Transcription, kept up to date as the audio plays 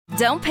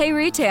Don't pay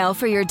retail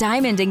for your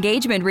diamond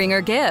engagement ring or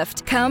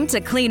gift. Come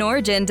to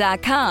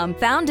CleanOrigin.com.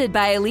 Founded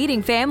by a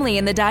leading family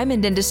in the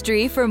diamond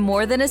industry for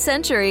more than a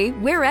century,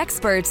 we're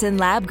experts in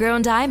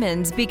lab-grown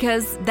diamonds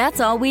because that's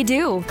all we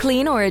do.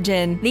 Clean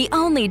Origin, the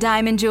only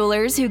diamond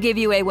jewelers who give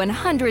you a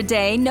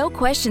 100-day, no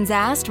questions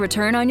asked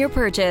return on your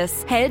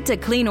purchase. Head to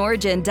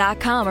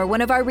CleanOrigin.com or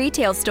one of our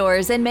retail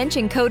stores and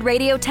mention code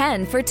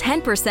Radio10 for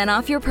 10%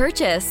 off your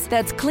purchase.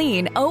 That's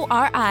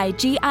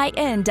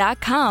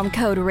CleanOrigin.com,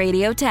 code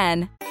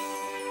Radio10.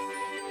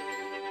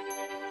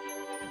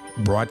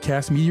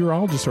 Broadcast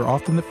meteorologists are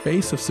often the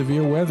face of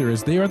severe weather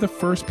as they are the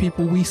first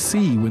people we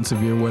see when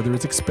severe weather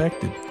is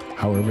expected.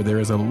 However, there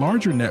is a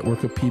larger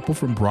network of people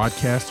from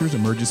broadcasters,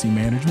 emergency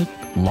management,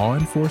 law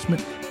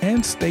enforcement,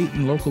 and state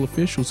and local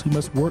officials who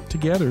must work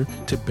together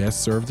to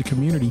best serve the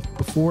community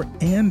before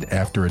and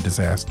after a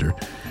disaster.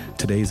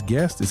 Today's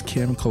guest is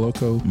Kim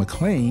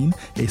Koloko-McClain,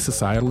 a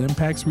societal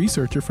impacts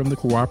researcher from the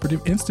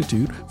Cooperative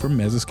Institute for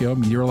Mesoscale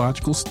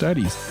Meteorological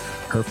Studies.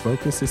 Her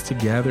focus is to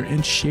gather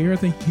and share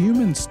the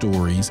human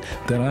stories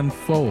that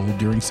unfold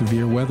during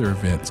severe weather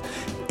events.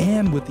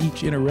 And with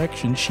each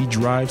interaction, she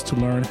drives to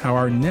learn how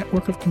our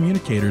network of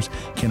communicators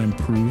can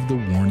improve the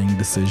warning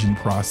decision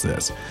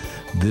process.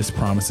 This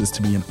promises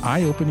to be an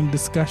eye-opening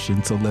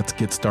discussion, so let's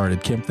get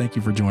started. Kim, thank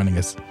you for joining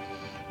us.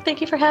 Thank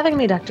you for having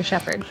me, Dr.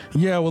 Shepard.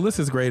 Yeah, well, this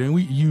is great. And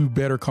you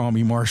better call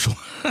me Marshall,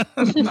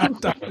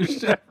 not Dr.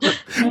 Shepard.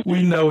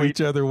 We know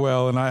each other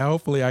well, and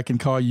hopefully I can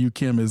call you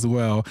Kim as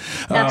well.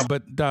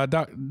 But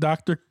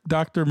Dr.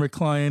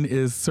 McClain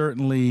is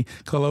certainly,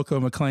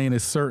 Koloko-McClain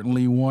is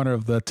certainly one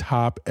of the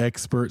top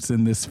experts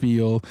in this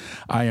field.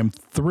 I am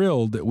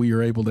thrilled that we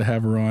are able to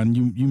have her on.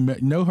 You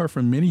know her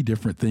from many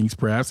different things,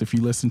 perhaps. If you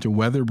listen to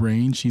Weather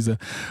Brain, she's a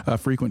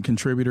frequent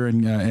contributor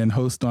and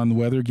host on the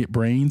Weather Get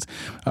Brains.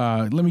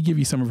 Let me give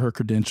you some of her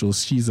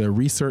credentials. She's a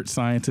research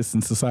scientist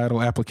and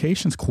societal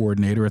applications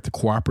coordinator at the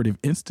Cooperative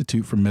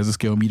Institute for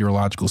Mesoscale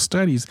Meteorological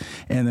Studies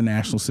and the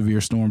National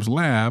Severe Storms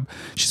Lab.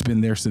 She's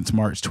been there since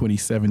March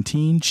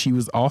 2017. She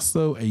was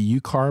also a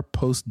UCAR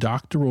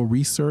postdoctoral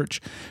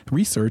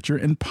researcher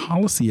and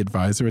policy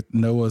advisor at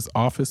NOAA's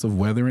Office of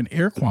Weather and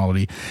Air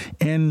Quality.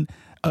 And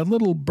a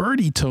little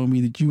birdie told me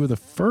that you were the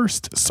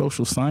first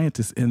social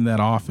scientist in that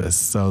office.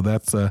 So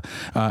that's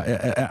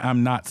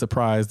I'm not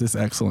surprised, this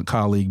excellent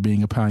colleague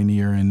being a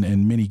pioneer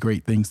and many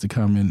great things to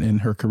come in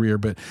her career.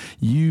 But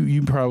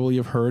you probably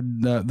have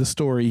heard the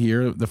story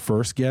here. The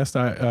first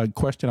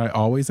question I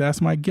always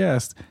ask my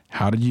guests: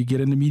 how did you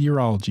get into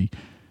meteorology?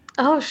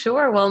 Oh,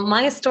 sure. Well,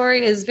 my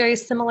story is very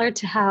similar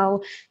to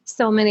how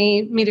so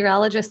many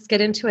meteorologists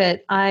get into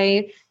it.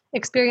 I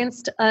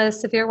experienced a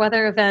severe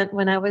weather event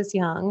when I was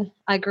young.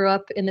 I grew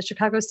up in the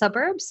Chicago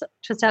suburbs,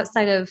 just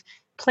outside of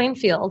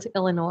Plainfield,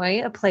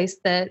 Illinois, a place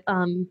that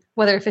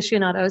weather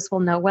aficionados will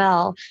know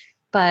well.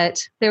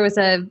 But there was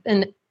an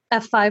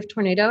F5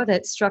 tornado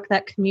that struck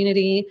that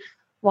community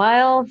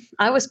while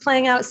I was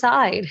playing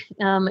outside.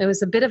 It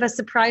was a bit of a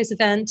surprise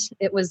event.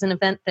 It was an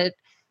event that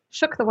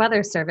shook the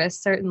weather service,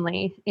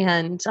 certainly,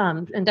 and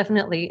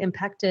definitely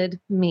impacted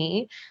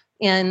me.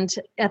 And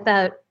at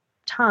that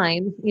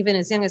time, even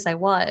as young as I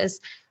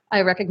was,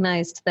 I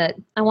recognized that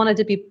I wanted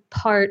to be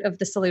part of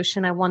the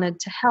solution. I wanted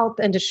to help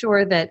and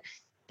assure that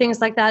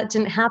things like that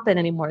didn't happen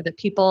anymore, that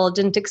people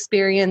didn't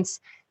experience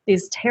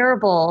these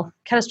terrible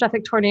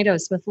catastrophic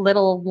tornadoes with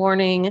little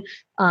warning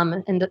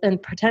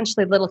and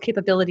potentially little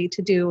capability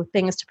to do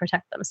things to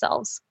protect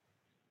themselves.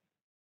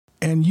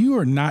 And you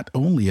are not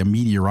only a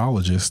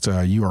meteorologist,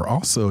 you are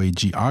also a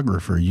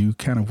geographer. You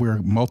kind of wear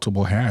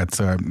multiple hats.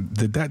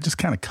 Did that just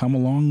kind of come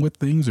along with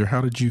things, or how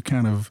did you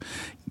kind of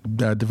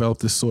develop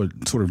this sort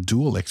of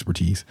dual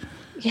expertise?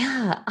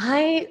 Yeah,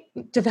 I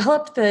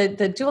developed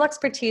the dual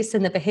expertise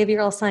in the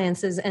behavioral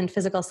sciences and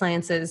physical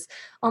sciences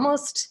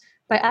almost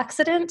by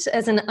accident.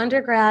 As an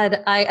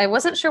undergrad, I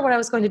wasn't sure what I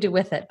was going to do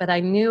with it, but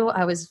I knew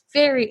I was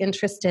very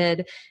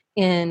interested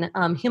in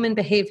human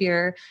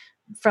behavior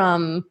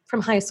from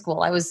high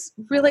school. I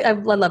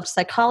loved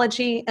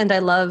psychology and I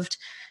loved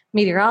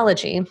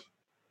meteorology.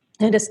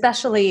 And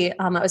especially,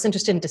 I was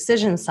interested in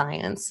decision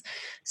science.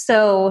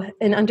 So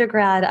in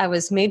undergrad, I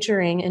was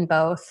majoring in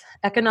both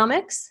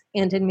economics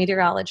and in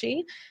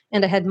meteorology.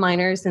 And I had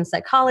minors in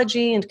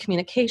psychology and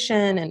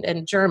communication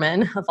and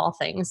German, of all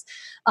things.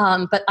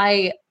 But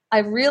I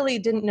really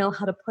didn't know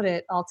how to put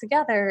it all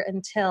together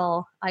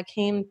until I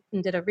came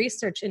and did a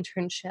research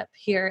internship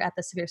here at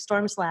the Severe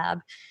Storms Lab.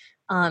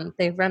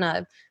 They run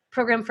a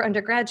program for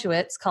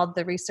undergraduates called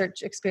the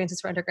Research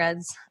Experiences for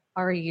Undergrads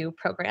REU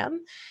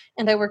program.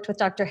 And I worked with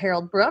Dr.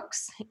 Harold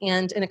Brooks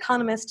and an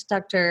economist,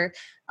 Dr.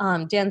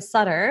 Dan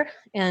Sutter,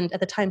 and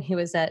at the time he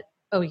was at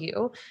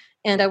OU.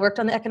 And I worked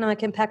on the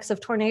economic impacts of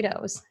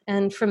tornadoes.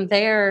 And from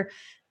there,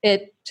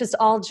 it just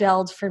all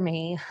gelled for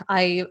me.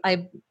 I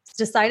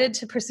decided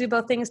to pursue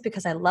both things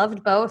because I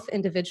loved both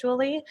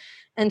individually.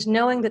 And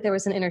knowing that there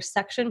was an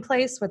intersection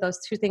place where those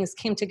two things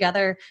came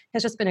together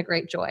has just been a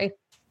great joy.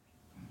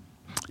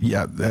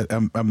 Yeah,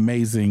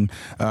 amazing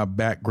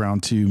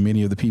background to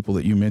many of the people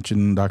that you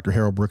mentioned. Dr.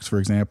 Harold Brooks, for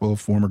example,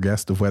 former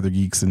guest of Weather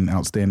Geeks and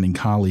outstanding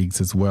colleagues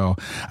as well.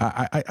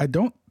 I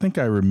don't think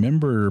I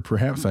remember, or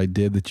perhaps I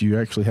did, that you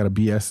actually had a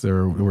BS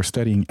or were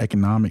studying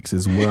economics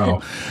as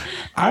well.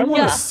 I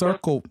want to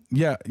circle,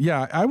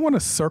 I want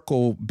to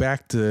circle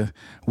back to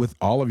with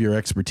all of your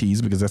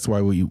expertise, because that's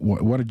why we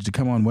wanted you to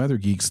come on Weather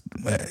Geeks.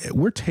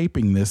 We're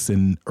taping this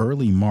in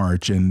early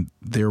March, and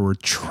there were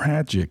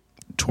tragic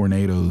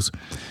tornadoes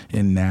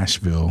in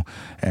Nashville,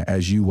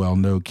 as you well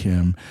know,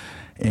 Kim.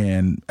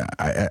 And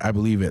I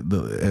believe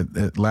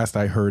at last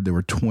I heard there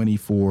were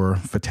 24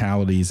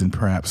 fatalities and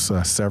perhaps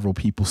several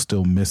people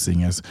still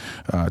missing as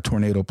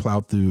tornado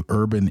plowed through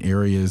urban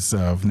areas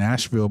of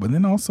Nashville, but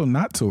then also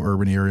not so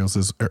urban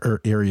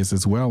areas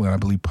as well. And I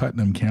believe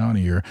Putnam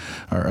County or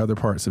other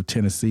parts of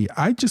Tennessee.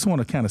 I just want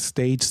to kind of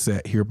stage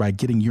set here by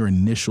getting your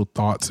initial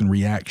thoughts and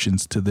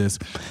reactions to this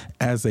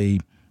as a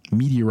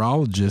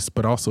meteorologist,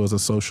 but also as a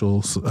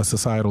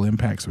societal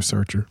impacts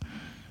researcher.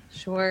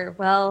 Sure.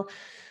 Well,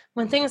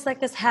 when things like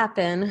this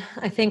happen,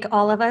 I think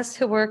all of us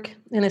who work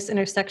in this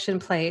intersection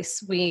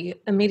place, we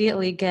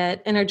immediately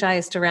get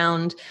energized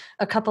around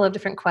a couple of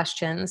different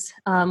questions.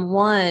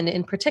 One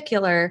in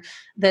particular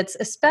that's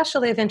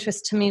especially of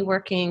interest to me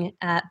working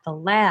at the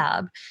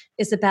lab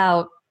is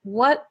about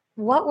what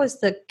was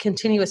the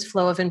continuous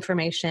flow of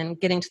information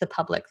getting to the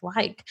public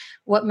like?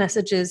 What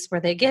messages were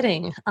they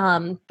getting,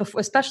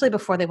 especially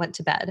before they went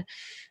to bed?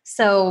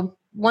 So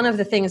one of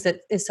the things that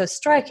is so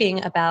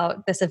striking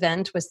about this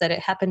event was that it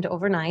happened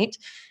overnight.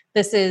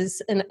 This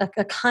is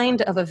a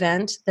kind of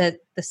event that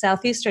the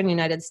southeastern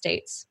United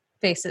States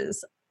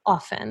faces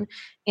often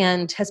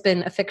and has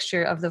been a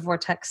fixture of the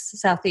Vortex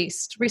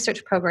Southeast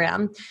research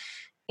program.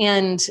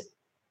 And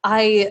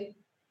I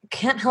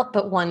can't help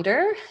but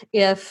wonder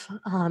if,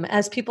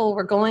 as people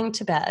were going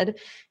to bed,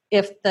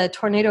 if the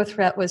tornado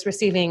threat was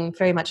receiving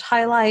very much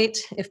highlight,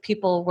 if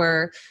people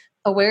were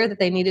aware that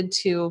they needed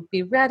to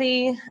be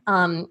ready,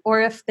 or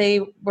if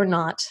they were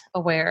not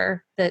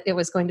aware that it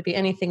was going to be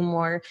anything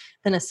more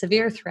than a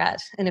severe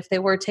threat, and if they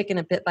were taken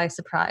a bit by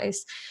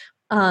surprise.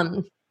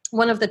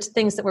 One of the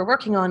things that we're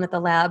working on at the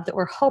lab that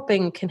we're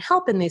hoping can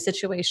help in these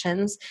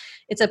situations,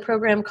 it's a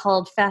program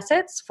called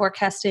FACETS,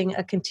 Forecasting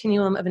a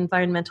Continuum of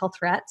Environmental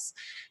Threats.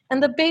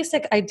 And the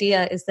basic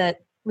idea is that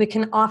we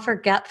can offer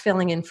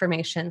gap-filling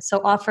information.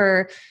 So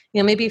offer,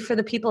 maybe for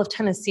the people of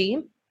Tennessee,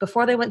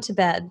 before they went to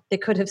bed, they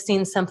could have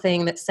seen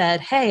something that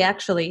said, hey,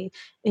 actually,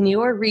 in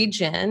your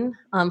region,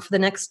 for the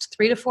next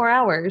 3 to 4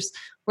 hours,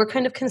 we're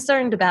kind of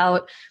concerned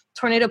about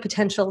tornado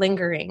potential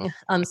lingering.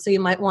 So you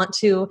might want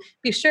to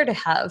be sure to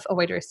have a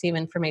way to receive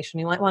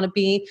information. You might want to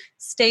be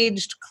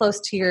staged close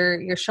to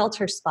your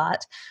shelter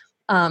spot,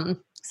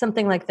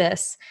 something like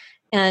this.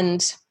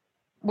 And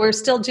we're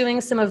still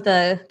doing some of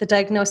the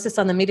diagnosis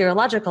on the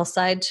meteorological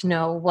side to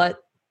know what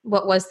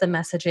was the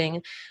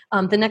messaging.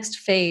 The next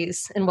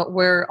phase, and what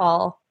we're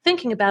all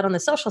thinking about on the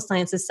social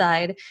sciences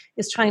side,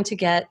 is trying to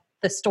get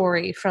the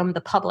story from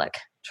the public,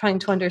 trying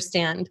to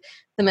understand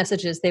the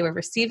messages they were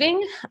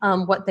receiving,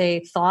 what they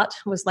thought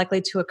was likely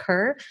to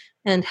occur,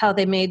 and how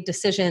they made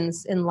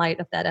decisions in light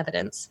of that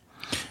evidence.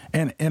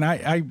 And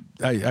I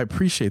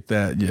appreciate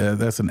that. Yeah,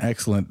 that's an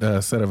excellent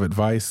set of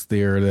advice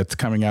there that's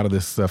coming out of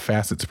this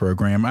FACETS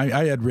program.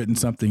 I had written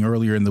something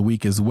earlier in the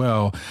week as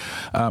well,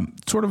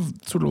 sort of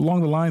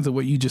along the lines of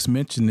what you just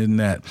mentioned, in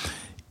that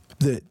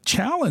the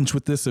challenge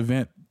with this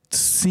event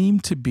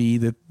seemed to be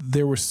that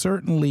there was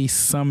certainly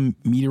some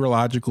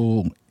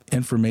meteorological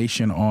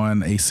information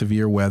on a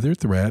severe weather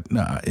threat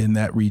in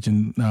that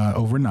region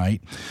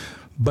overnight,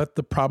 but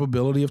the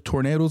probability of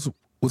tornadoes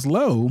was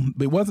low.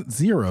 It wasn't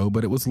zero,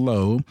 but it was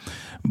low.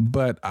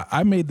 But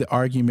I made the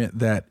argument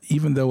that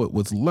even though it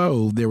was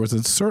low, there was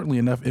certainly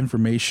enough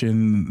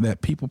information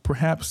that people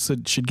perhaps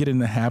should get in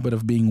the habit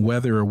of being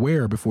weather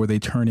aware before they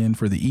turn in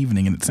for the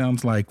evening. And it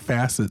sounds like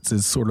FACETS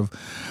is sort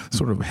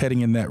of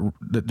heading in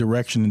that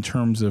direction in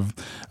terms of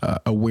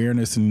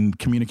awareness and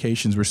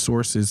communications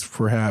resources,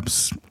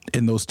 perhaps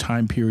in those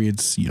time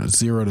periods,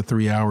 0 to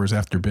 3 hours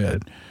after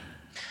bed.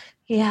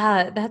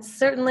 Yeah, that's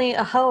certainly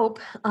a hope.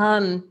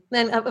 And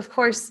of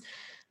course,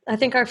 I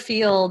think our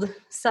field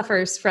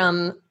suffers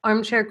from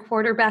armchair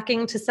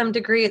quarterbacking to some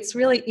degree. It's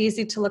really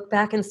easy to look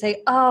back and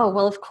say, oh,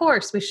 well, of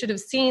course, we should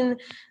have seen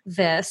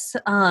this.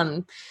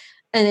 And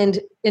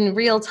in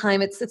real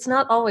time, it's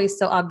not always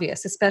so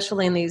obvious,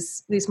 especially in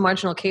these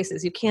marginal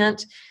cases. You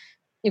can't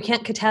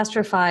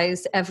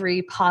catastrophize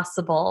every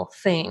possible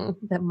thing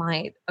that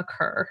might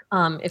occur.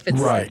 If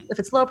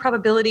it's low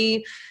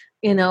probability,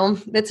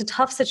 it's a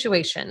tough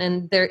situation,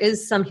 and there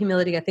is some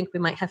humility I think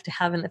we might have to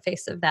have in the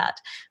face of that.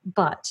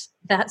 But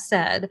that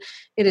said,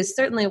 it is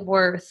certainly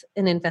worth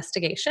an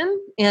investigation.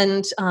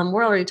 And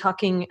we're already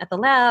talking at the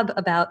lab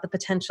about the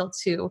potential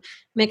to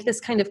make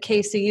this kind of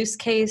case a use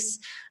case,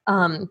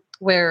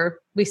 where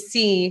we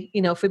see,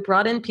 if we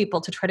brought in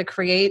people to try to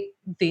create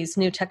these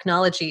new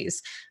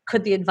technologies,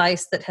 could the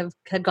advice that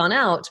had gone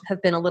out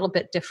have been a little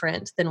bit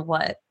different than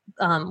what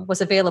was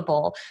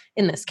available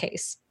in this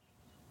case?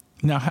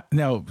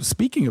 Now,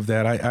 speaking of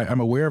that, I'm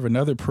aware of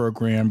another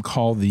program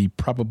called the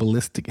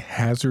Probabilistic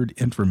Hazard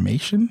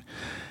Information.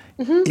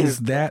 Mm-hmm. Is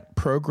that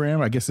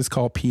program, I guess it's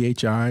called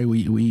PHI.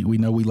 We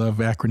know we love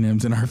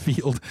acronyms in our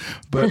field,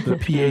 but the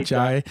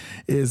PHI,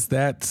 is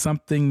that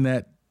something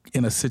that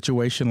in a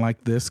situation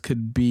like this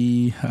could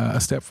be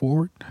a step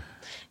forward?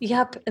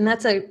 Yep. And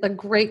that's a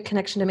great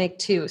connection to make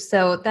too.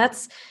 So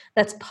that's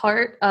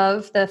part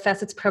of the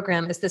Facets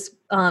program is this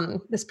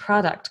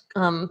product.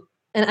 And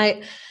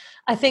I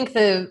think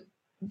on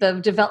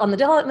the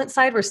development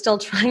side, we're still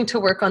trying to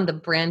work on the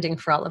branding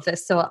for all of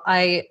this. So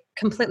I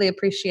completely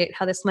appreciate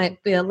how this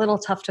might be a little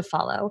tough to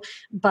follow,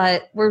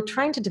 but we're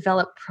trying to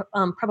develop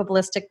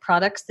probabilistic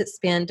products that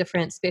span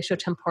different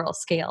spatiotemporal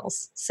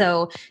scales.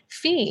 So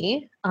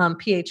PHI,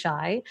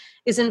 PHI,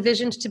 is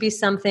envisioned to be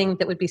something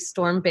that would be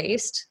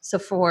storm-based. So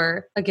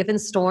for a given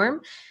storm,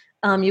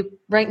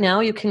 right now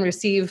you can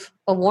receive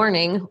a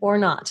warning or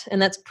not,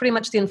 and that's pretty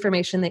much the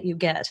information that you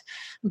get.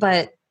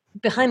 But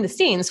behind the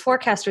scenes,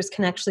 forecasters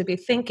can actually be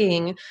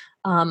thinking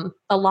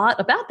a lot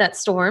about that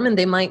storm, and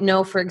they might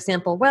know, for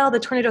example, well,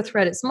 the tornado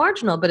threat is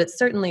marginal, but it's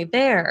certainly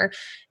there.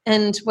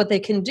 And what they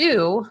can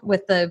do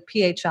with the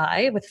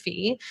PHI, with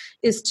PHI,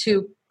 is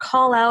to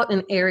call out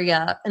an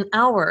area an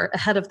hour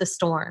ahead of the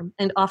storm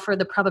and offer a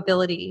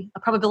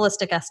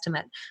probabilistic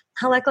estimate.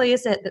 How likely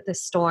is it that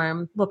this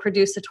storm will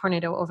produce a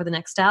tornado over the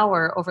next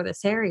hour over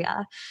this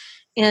area?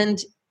 And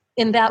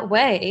in that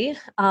way,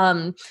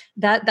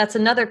 that's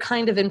another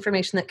kind of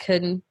information that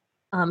could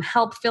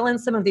help fill in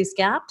some of these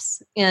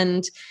gaps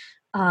and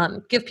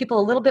give people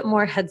a little bit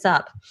more heads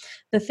up.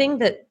 The thing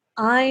that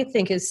I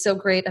think is so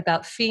great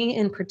about PHI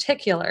in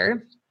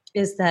particular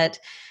is that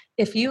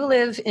if you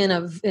live in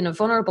a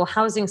vulnerable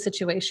housing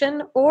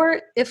situation,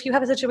 or if you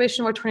have a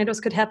situation where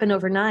tornadoes could happen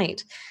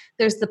overnight,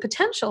 there's the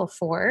potential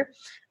for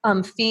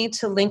PHI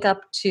to link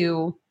up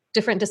to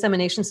different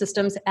dissemination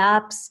systems,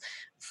 apps,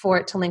 for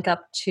it to link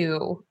up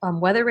to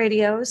weather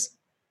radios,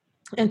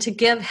 and to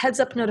give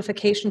heads-up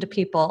notification to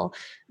people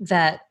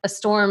that a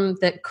storm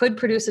that could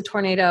produce a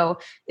tornado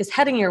is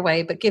heading your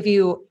way, but give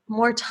you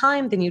more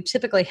time than you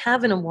typically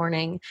have in a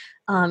warning.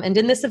 And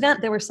in this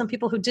event, there were some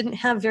people who didn't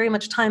have very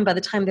much time by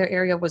the time their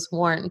area was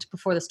warned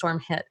before the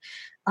storm hit.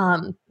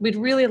 We'd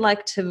really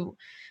like to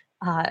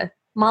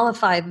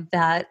mollify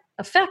that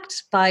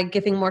effect by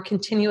giving more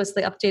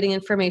continuously updating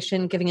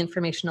information, giving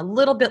information a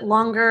little bit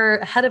longer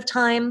ahead of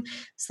time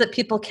so that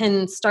people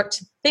can start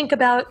to think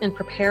about and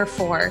prepare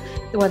for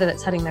the weather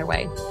that's heading their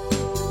way.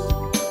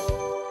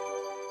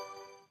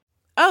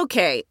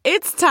 Okay,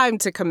 it's time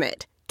to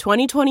commit.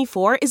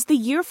 2024 is the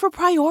year for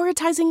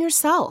prioritizing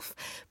yourself.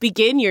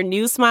 Begin your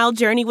new smile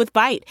journey with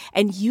Byte,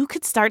 and you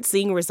could start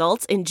seeing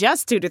results in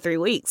just 2 to 3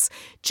 weeks.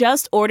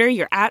 Just order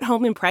your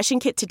at-home impression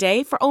kit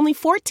today for only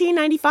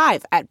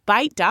 $14.95 at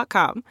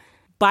Byte.com.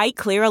 Byte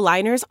Clear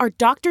aligners are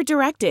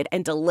doctor-directed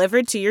and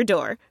delivered to your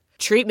door.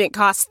 Treatment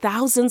costs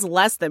thousands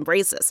less than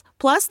braces.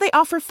 Plus, they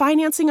offer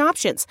financing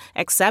options,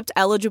 accept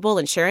eligible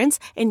insurance,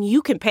 and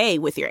you can pay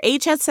with your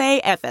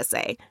HSA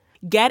FSA.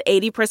 Get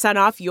 80%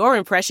 off your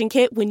impression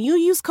kit when you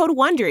use code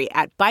WONDERY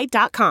at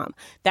Byte.com.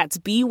 That's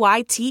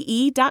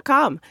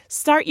BYTE.com.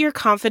 Start your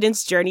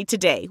confidence journey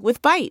today with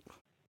Byte.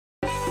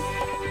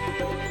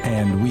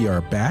 And we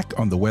are back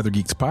on the Weather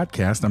Geeks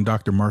podcast. I'm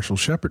Dr. Marshall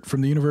Shepard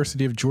from the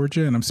University of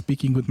Georgia, and I'm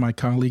speaking with my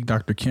colleague,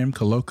 Dr. Kim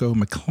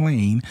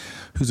Koloko-McClain,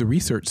 who's a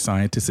research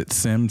scientist at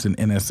SIMS and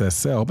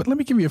NSSL. But let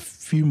me give you a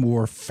few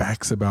more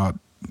facts about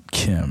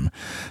Kim.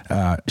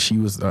 She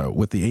was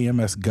with the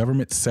AMS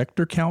Government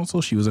Sector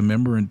Council. She was a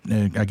member in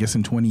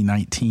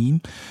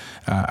 2019.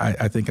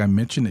 I think I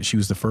mentioned that she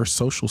was the first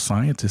social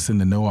scientist in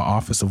the NOAA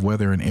Office of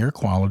Weather and Air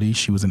Quality.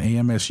 She was an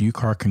AMS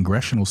UCAR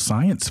Congressional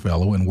Science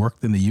Fellow and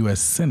worked in the U.S.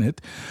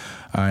 Senate.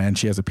 And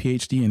she has a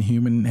PhD in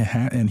human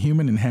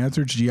and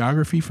hazards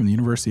geography from the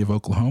University of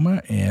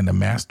Oklahoma, and a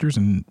master's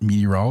in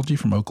meteorology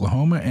from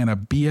Oklahoma, and a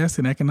BS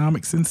in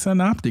economics and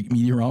synoptic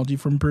meteorology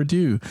from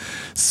Purdue.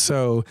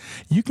 So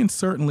you can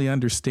certainly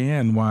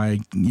understand why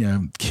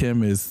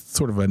Kim is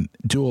sort of a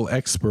dual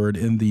expert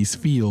in these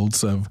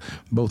fields of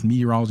both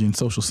meteorology and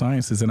social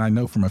sciences. And I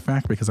know from a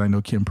fact, because I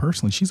know Kim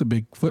personally, she's a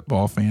big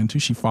football fan too.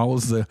 She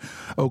follows the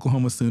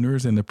Oklahoma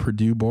Sooners and the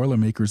Purdue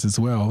Boilermakers as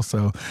well.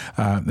 So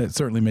that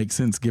certainly makes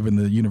sense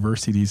given the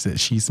universities that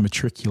she's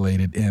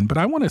matriculated in. But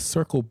I want to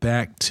circle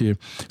back to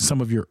some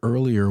of your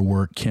earlier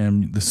work,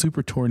 Kim, the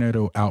super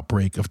tornado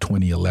outbreak of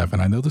 2011.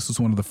 I know this was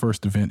one of the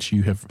first events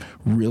you have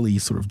really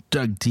sort of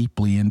dug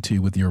deeply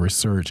into with your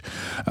research.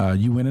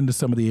 You went into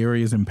some of the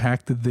areas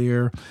impacted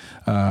there.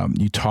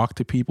 You talked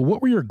to people.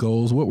 What were your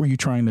goals? What were you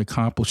trying to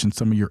accomplish in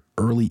some of your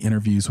early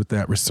interviews with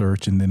that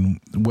research? And then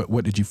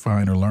what did you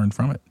find or learn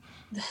from it?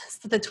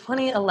 So the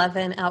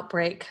 2011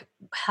 outbreak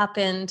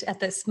happened at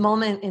this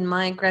moment in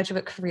my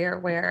graduate career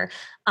where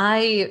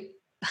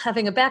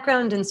having a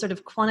background in sort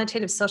of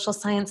quantitative social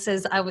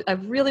sciences, I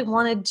really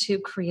wanted to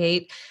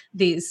create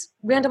these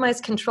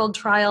randomized controlled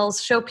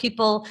trials, show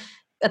people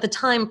at the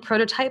time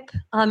prototype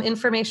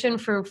information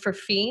for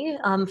PHI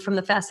from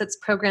the Facets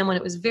program when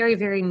it was very,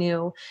 very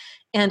new.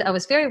 And I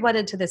was very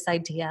wedded to this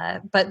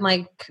idea, but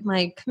my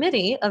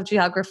committee of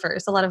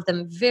geographers, a lot of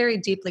them very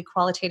deeply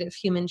qualitative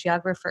human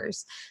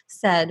geographers,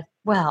 said,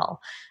 well,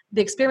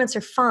 the experiments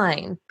are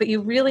fine, but you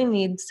really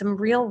need some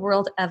real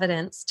world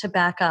evidence to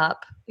back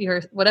up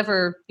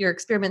whatever your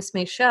experiments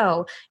may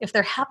show. If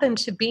there happen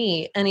to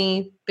be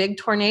any big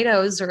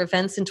tornadoes or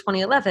events in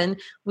 2011,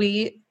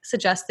 we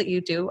suggest that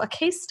you do a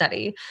case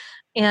study.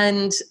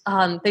 And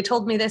they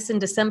told me this in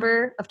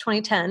December of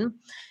 2010.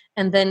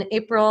 And then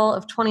April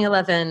of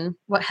 2011,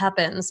 what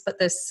happens? But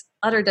this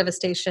utter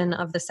devastation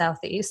of the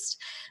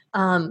Southeast.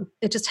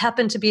 It just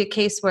happened to be a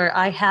case where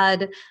I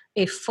had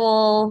a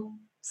full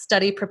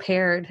study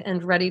prepared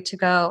and ready to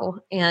go.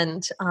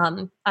 And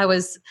I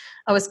was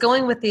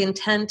going with the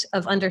intent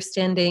of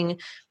understanding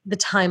the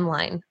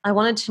timeline. I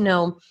wanted to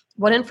know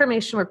what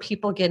information were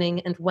people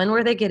getting and when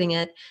were they getting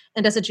it?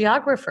 And as a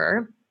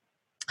geographer,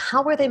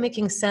 how were they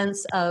making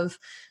sense of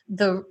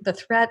the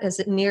threat as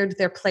it neared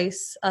their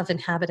place of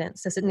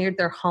inhabitants, as it neared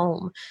their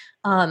home?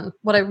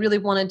 What I really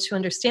wanted to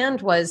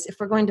understand was, if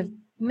we're going to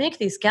make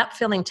these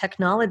gap-filling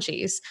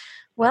technologies,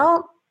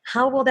 well,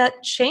 how will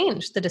that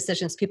change the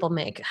decisions people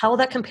make? How will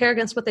that compare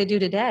against what they do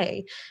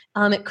today?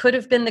 It could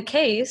have been the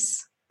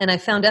case, and I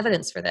found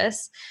evidence for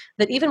this,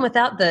 that even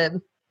without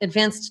the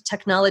advanced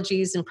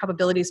technologies and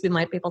probabilities we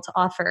might be able to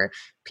offer,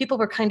 people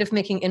were kind of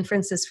making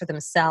inferences for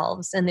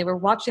themselves, and they were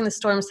watching the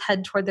storms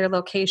head toward their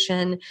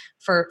location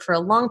for a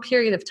long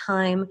period of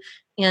time.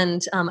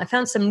 And I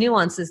found some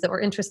nuances that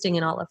were interesting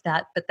in all of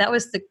that. But that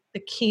was the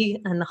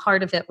key, and the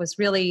heart of it was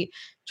really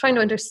trying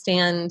to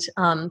understand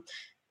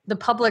the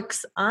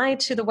public's eye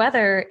to the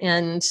weather,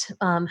 and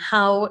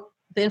how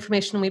the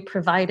information we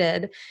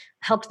provided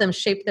helped them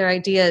shape their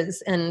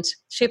ideas and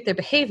shape their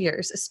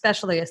behaviors,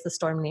 especially as the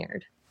storm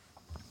neared.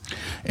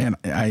 And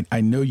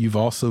I know you've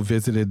also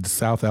visited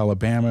South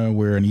Alabama,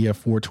 where an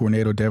EF4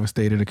 tornado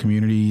devastated a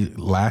community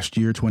last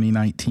year,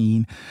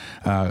 2019.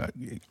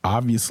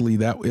 Obviously,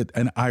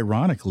 and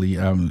ironically,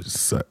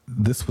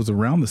 this was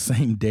around the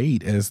same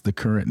date as the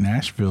current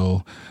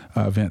Nashville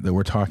event that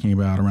we're talking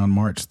about, around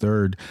March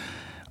 3rd.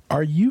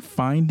 Are you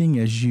finding,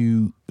 as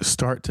you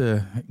start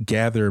to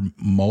gather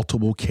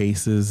multiple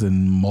cases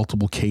and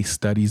multiple case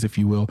studies, if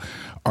you will,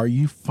 are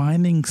you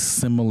finding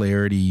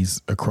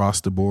similarities across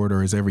the board,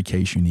 or is every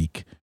case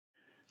unique?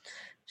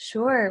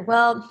 Sure.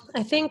 Well,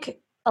 I think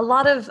a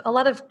lot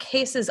of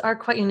cases are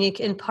quite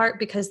unique, in part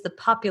because the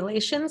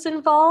populations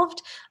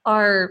involved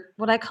are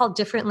what I call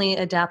differently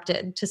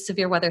adapted to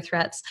severe weather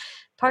threats.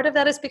 Part of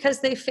that is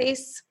because they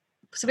face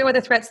severe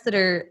weather threats that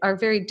are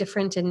very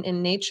different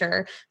in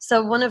nature.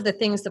 So one of the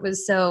things that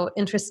was so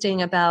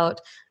interesting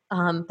about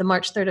the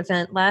March 3rd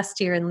event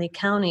last year in Lee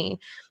County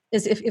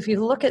is if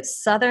you look at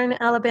southern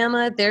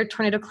Alabama, their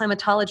tornado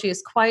climatology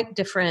is quite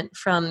different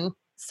from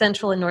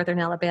central and northern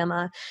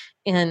Alabama.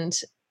 And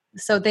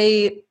so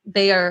they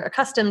are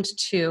accustomed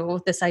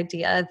to this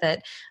idea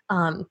that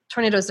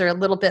tornadoes are a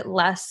little bit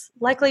less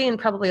likely and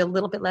probably a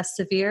little bit less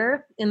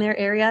severe in their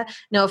area.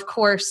 Now, of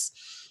course,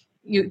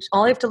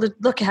 all you have to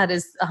look at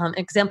is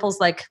examples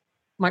like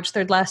March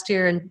 3rd last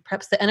year and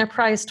perhaps the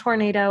Enterprise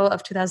tornado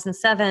of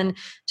 2007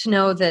 to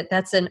know that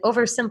that's an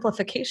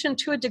oversimplification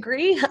to a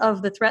degree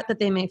of the threat that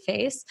they may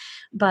face.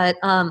 But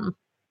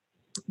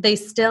they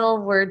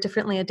still were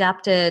differently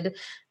adapted.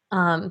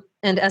 And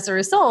as a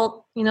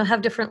result,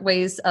 have different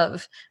ways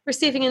of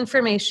receiving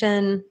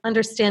information,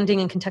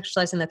 understanding and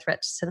contextualizing the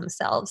threats to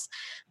themselves.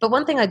 But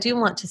one thing I do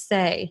want to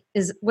say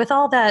is, with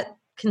all that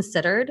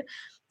considered,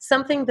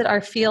 something that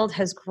our field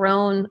has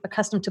grown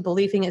accustomed to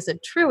believing is a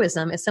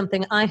truism is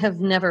something I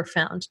have never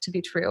found to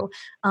be true.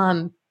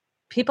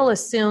 People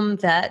assume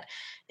that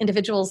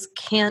individuals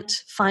can't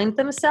find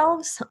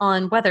themselves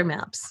on weather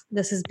maps.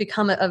 This has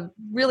become a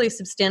really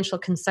substantial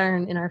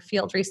concern in our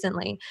field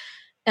recently.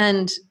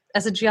 And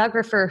as a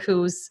geographer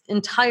whose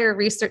entire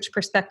research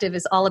perspective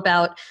is all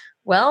about,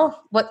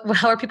 well,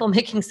 how are people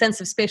making sense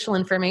of spatial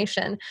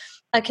information?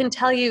 I can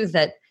tell you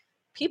that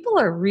people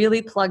are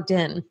really plugged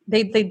in.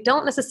 They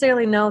don't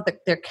necessarily know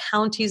their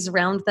counties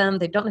around them.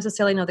 They don't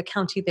necessarily know the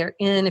county they're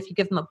in if you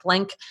give them a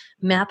blank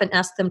map and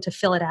ask them to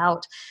fill it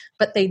out.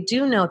 But they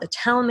do know the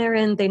town they're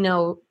in. They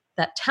know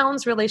that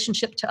town's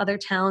relationship to other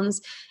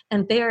towns.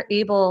 And they are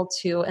able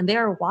to, and they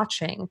are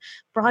watching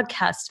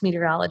broadcast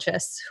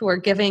meteorologists who are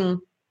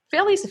giving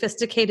fairly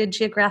sophisticated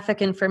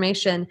geographic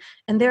information,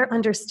 and they're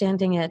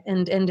understanding it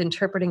and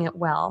interpreting it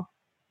well.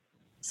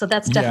 So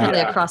that's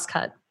definitely a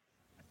crosscut.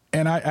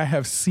 And I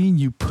have seen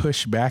you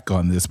push back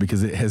on this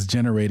because it has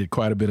generated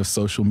quite a bit of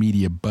social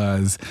media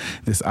buzz,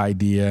 this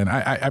idea. And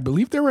I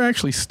believe there were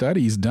actually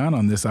studies done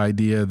on this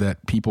idea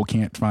that people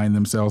can't find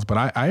themselves.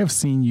 But I have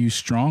seen you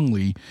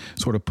strongly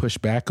sort of push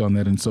back on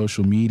that in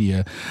social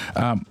media.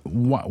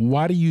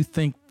 Why do you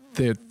think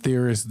that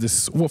there is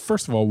this? Well,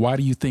 first of all, why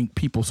do you think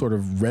people sort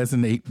of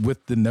resonate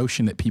with the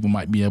notion that people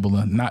might be able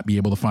to not be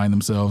able to find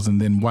themselves? And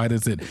then why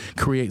does it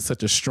create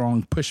such a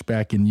strong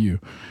pushback in you?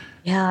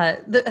 Yeah,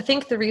 I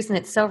think the reason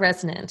it's so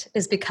resonant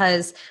is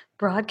because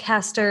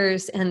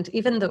broadcasters and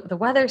even the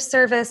weather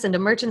service and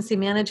emergency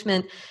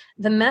management,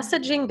 the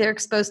messaging they're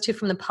exposed to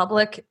from the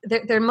public,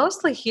 they're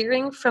mostly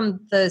hearing from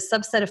the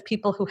subset of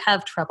people who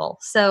have trouble.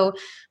 So,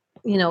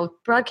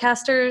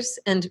 broadcasters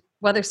and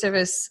weather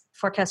service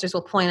forecasters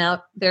will point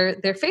out their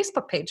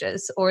Facebook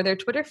pages or their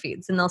Twitter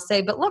feeds, and they'll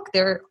say, but look,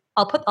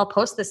 I'll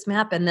post this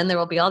map, and then there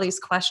will be all these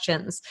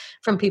questions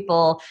from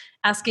people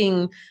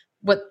asking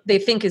what they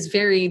think is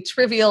very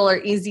trivial or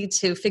easy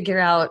to figure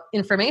out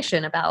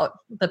information about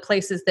the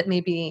places that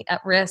may be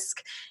at risk.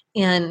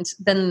 And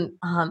then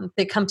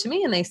they come to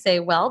me and they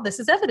say, well, this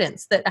is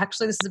evidence that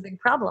actually this is a big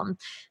problem.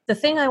 The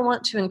thing I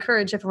want to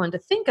encourage everyone to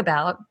think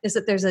about is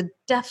that there's a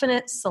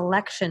definite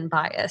selection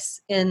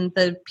bias in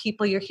the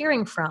people you're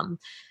hearing from.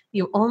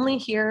 You only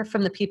hear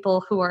from the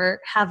people who are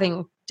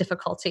having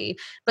difficulty,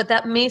 but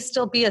that may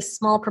still be a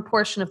small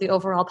proportion of the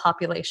overall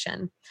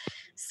population.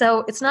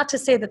 So it's not to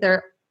say that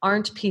there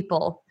aren't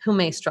people who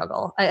may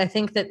struggle. I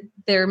think that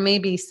there may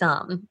be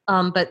some,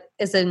 but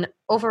as an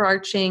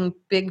overarching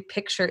big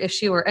picture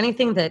issue or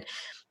anything that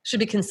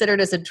should be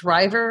considered as a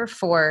driver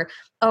for,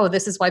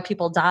 this is why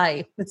people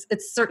die,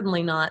 it's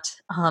certainly not.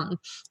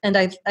 And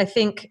I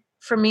think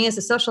for me as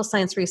a social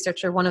science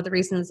researcher, one of the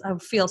reasons I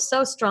feel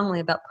so strongly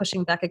about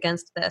pushing back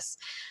against this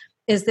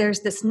is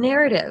there's this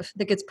narrative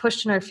that gets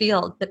pushed in our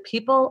field that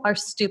people are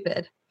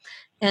stupid.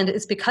 And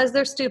it's because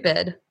they're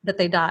stupid that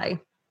they die.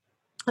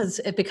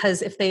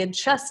 Because if they had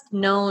just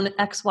known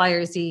X, Y,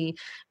 or Z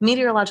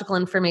meteorological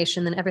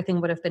information, then everything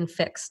would have been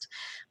fixed.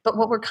 But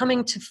what we're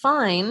coming to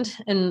find,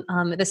 and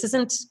this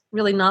isn't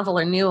really novel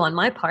or new on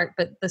my part,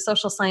 but the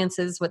social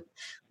sciences,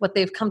 what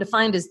they've come to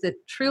find is that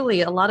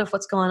truly a lot of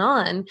what's going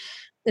on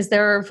is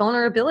there are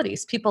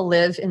vulnerabilities. People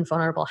live in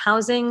vulnerable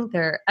housing.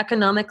 They're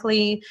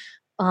economically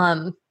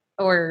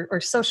or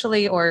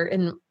socially or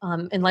in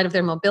light of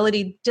their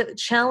mobility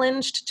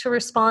challenged to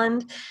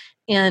respond.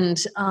 And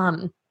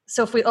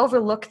so if we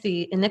overlook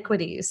the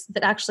iniquities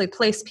that actually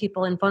place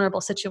people in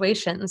vulnerable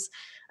situations,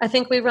 I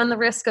think we run the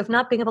risk of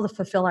not being able to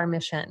fulfill our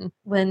mission.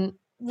 When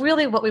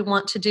really what we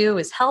want to do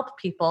is help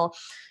people,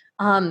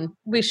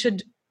 we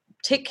should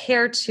take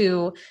care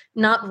to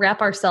not wrap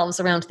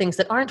ourselves around things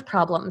that aren't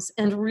problems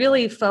and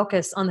really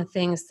focus on the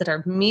things that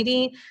are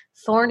meaty,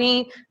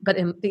 thorny, but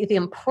the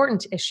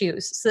important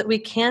issues so that we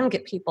can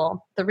get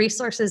people the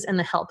resources and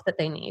the help that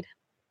they need.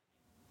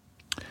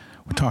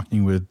 We're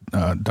talking with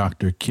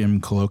Dr.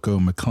 Kim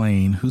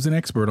Klockow-McClain, who's an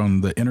expert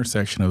on the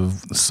intersection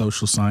of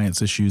social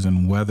science issues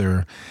and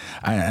weather.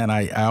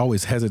 I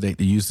always hesitate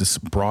to use this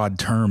broad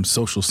term,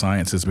 social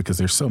sciences, because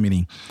there's so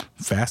many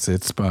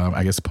facets,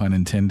 I guess pun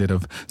intended,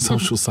 of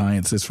social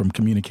sciences, from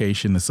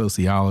communication to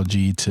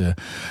sociology to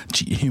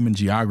human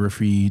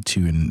geography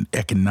to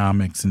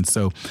economics. And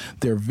so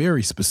there are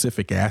very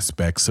specific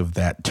aspects of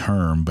that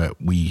term, but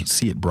we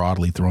see it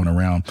broadly thrown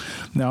around.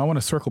 Now, I want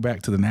to circle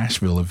back to the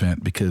Nashville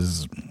event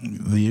because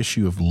the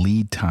issue of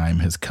lead time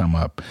has come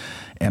up.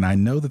 And I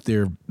know that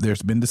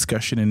there's been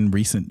discussion in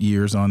recent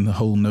years on the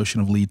whole notion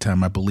of lead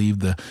time. I believe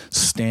the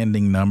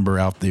standing number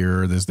out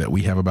there is that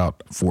we have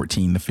about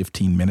 14 to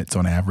 15 minutes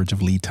on average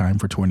of lead time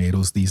for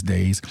tornadoes these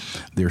days.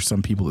 There are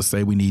some people that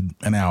say we need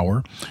an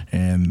hour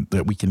and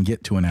that we can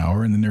get to an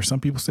hour. And then there's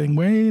some people saying,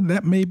 wait,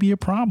 that may be a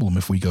problem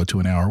if we go to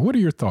an hour. What are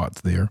your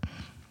thoughts there?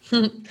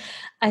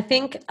 I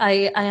think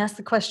I asked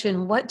the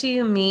question, what do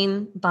you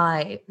mean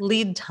by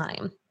lead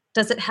time?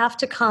 Does it have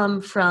to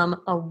come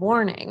from a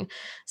warning?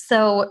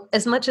 So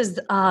as much as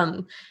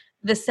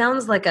this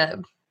sounds like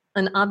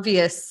an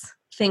obvious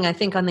thing, I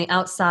think, on the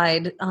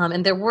outside,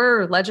 and there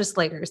were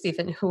legislators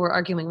even who were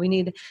arguing we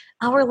need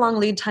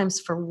hour-long lead times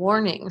for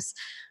warnings,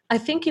 I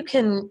think you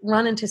can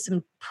run into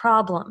some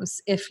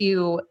problems if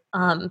you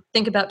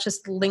think about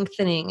just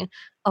lengthening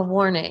a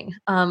warning.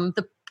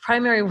 The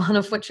primary one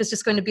of which is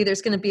just going to be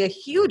there's going to be a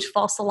huge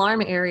false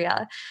alarm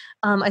area.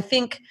 I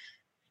think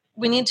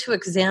we need to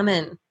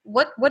examine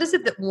what is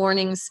it that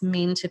warnings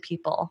mean to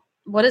people?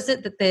 What is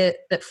it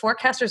that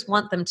forecasters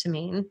want them to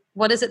mean?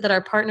 What is it that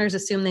our partners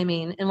assume they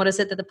mean? And what is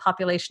it that the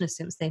population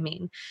assumes they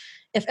mean?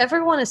 If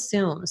everyone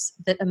assumes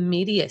that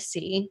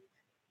immediacy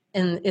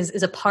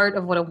is a part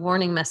of what a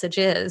warning message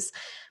is,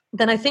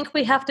 then I think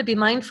we have to be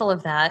mindful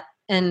of that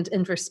and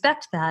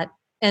respect that.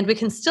 And we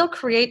can still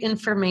create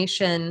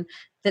information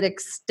that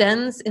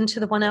extends into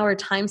the 1 hour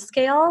time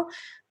scale,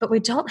 but we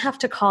don't have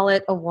to call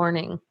it a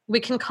warning. We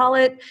can call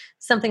it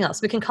something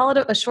else. We can call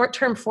it a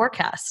short-term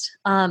forecast.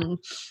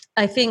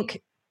 I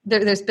think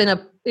there's been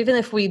even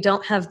if we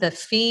don't have the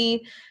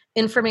fee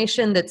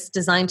information that's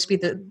designed to be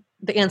the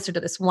answer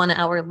to this 1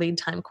 hour lead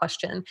time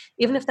question,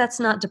 even if that's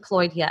not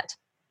deployed yet,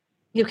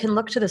 you can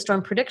look to the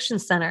Storm Prediction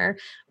Center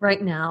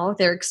right now.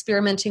 They're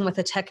experimenting with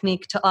a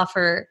technique to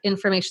offer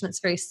information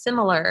that's very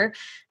similar,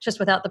 just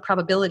without the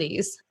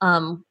probabilities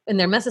in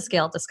their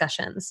mesoscale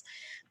discussions.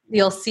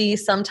 You'll see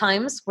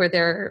sometimes where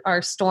there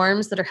are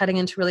storms that are heading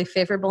into really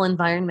favorable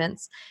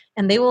environments,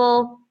 and they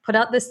will put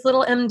out this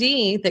little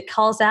MD that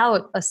calls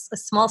out a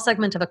small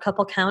segment of a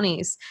couple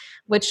counties,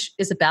 which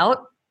is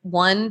about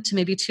 1 to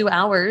maybe 2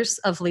 hours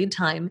of lead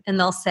time. And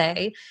they'll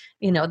say,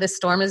 this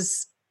storm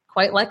is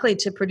quite likely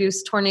to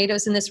produce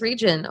tornadoes in this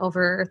region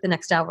over the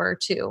next hour or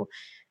two.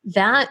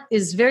 That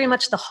is very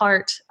much the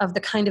heart of the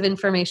kind of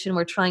information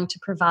we're trying to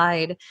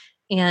provide.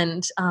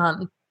 And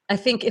I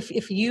think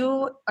if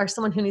you are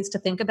someone who needs to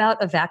think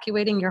about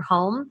evacuating your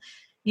home,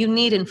 you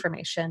need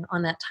information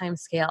on that time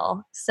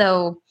scale.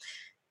 So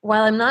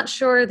while I'm not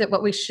sure that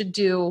what we should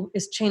do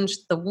is change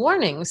the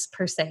warnings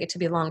per se to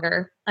be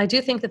longer, I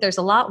do think that there's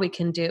a lot we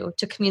can do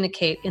to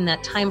communicate in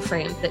that time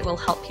frame that will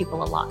help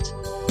people a lot.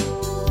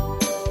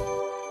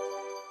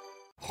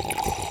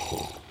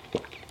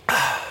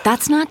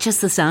 That's not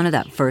just the sound of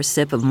that first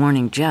sip of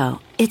Morning Joe.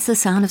 It's the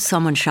sound of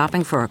someone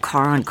shopping for a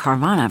car on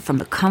Carvana from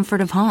the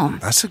comfort of home.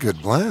 That's a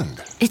good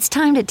blend. It's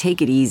time to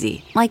take it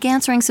easy, like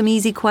answering some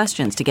easy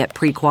questions to get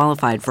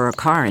pre-qualified for a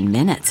car in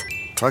minutes.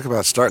 Talk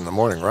about starting the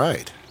morning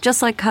right.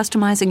 Just like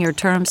customizing your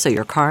terms so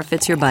your car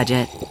fits your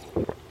budget.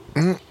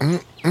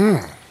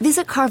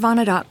 Visit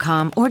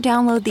Carvana.com or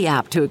download the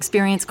app to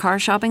experience car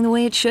shopping the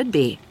way it should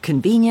be.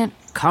 Convenient,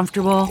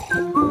 comfortable.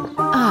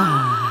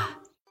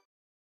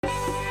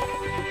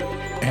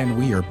 And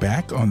we are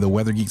back on the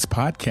Weather Geeks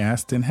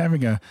podcast and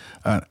having an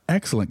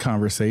excellent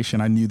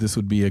conversation. I knew this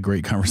would be a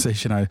great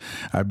conversation.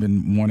 I've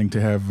been wanting to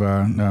have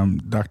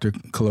Dr.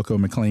 Koloko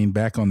McLean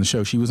back on the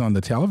show. She was on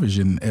the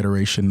television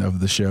iteration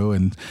of the show,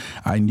 and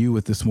I knew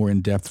with this more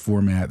in-depth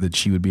format that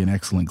she would be an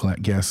excellent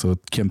guest. So,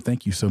 Kim,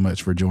 thank you so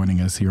much for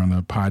joining us here on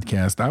the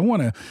podcast. I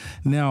want to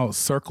now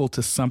circle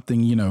to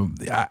something,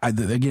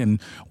 again,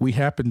 we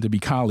happen to be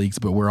colleagues,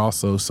 but we're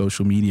also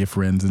social media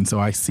friends. And so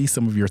I see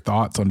some of your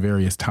thoughts on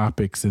various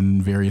topics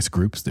and various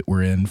groups that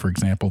we're in. For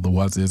example, the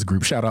WASIS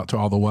group. Shout out to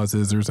all the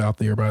WASISers out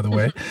there, by the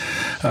way.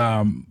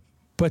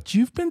 But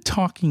you've been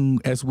talking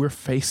as we're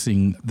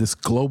facing this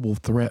global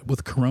threat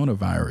with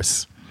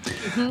coronavirus.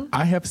 Mm-hmm.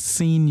 I have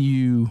seen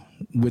you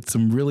with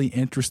some really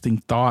interesting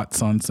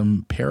thoughts on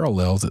some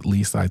parallels. At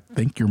least I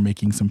think you're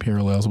making some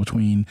parallels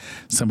between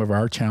some of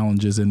our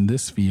challenges in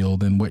this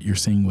field and what you're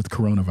seeing with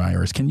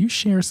coronavirus. Can you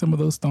share some of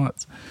those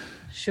thoughts?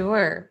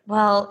 Sure.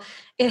 Well,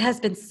 it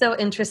has been so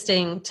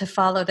interesting to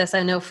follow this,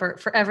 I know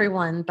for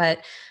everyone,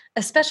 but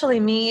especially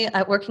me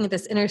working at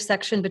this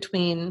intersection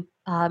between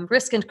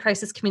risk and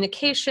crisis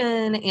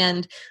communication.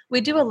 And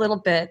we do a little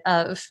bit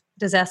of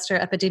disaster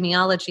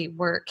epidemiology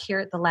work here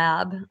at the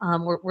lab.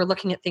 We're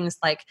looking at things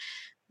like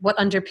what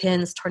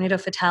underpins tornado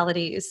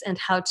fatalities and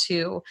how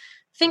to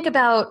think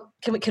about,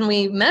 can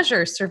we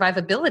measure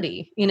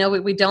survivability?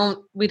 We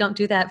don't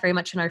do that very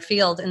much in our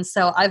field. And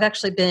so I've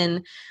actually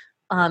been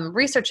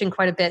researching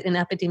quite a bit in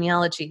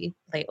epidemiology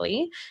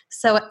lately.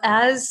 So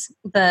as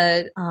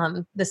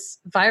this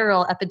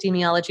viral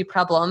epidemiology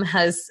problem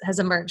has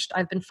emerged,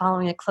 I've been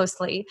following it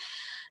closely,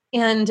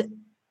 and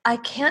I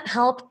can't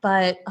help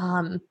but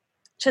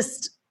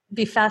just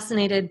be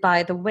fascinated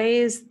by the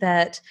ways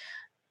that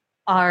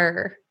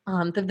our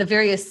the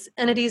various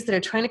entities that are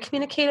trying to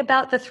communicate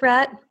about the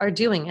threat are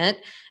doing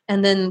it,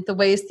 and then the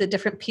ways that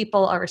different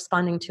people are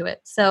responding to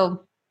it.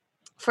 So,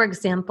 for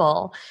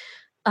example,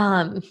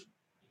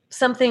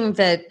 something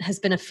that has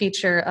been a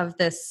feature of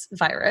this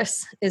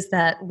virus is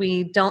that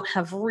we don't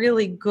have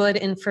really good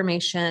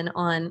information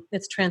on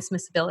its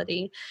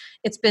transmissibility.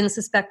 It's been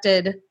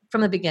suspected from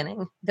the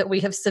beginning that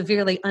we have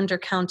severely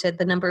undercounted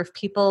the number of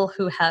people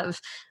who have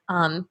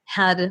been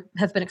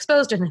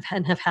exposed and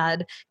have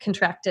had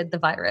contracted the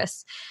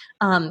virus.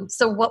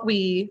 So what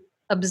we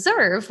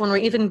observe when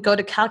we even go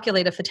to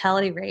calculate a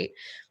fatality rate,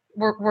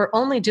 we're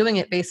only doing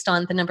it based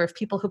on the number of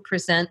people who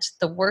present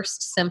the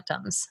worst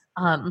symptoms.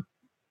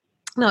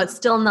 No, it's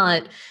still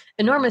not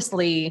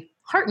enormously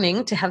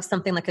heartening to have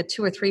something like a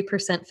 2 or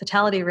 3%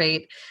 fatality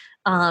rate,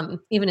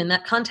 even in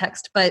that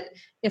context. But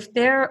if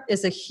there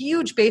is a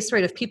huge base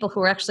rate of people who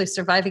are actually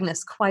surviving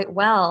this quite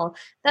well,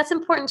 that's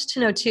important to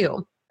know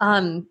too.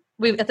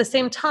 At the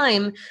same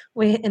time,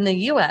 in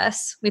the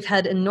US, we've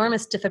had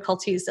enormous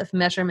difficulties of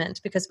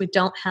measurement because we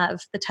don't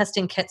have the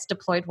testing kits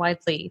deployed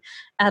widely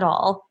at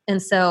all.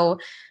 And so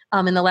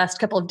in the last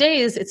couple of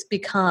days, it's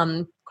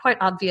become quite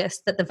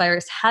obvious that the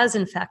virus has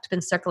in fact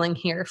been circling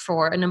here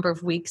for a number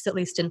of weeks, at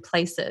least in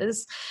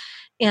places.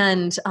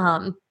 And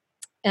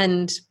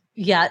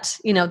yet,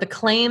 the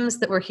claims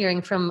that we're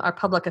hearing from our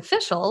public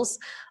officials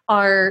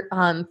are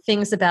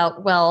things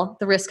about, well,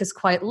 the risk is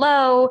quite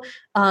low.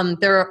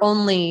 There are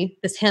only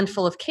this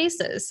handful of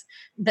cases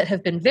that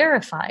have been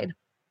verified.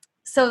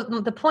 So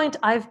the point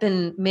I've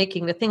been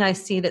making, the thing I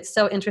see that's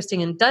so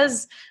interesting and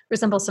does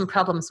resemble some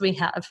problems we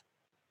have,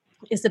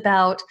 is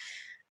about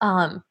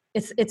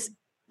it's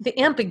the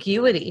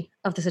ambiguity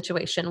of the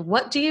situation.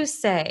 What do you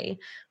say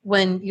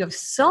when you have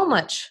so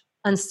much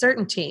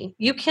uncertainty?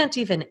 You can't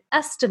even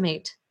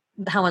estimate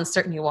how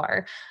uncertain you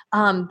are.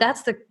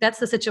 That's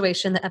the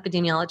situation that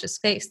epidemiologists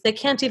face. They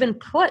can't even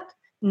put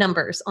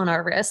numbers on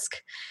our risk.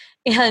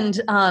 And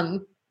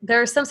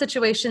there are some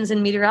situations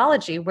in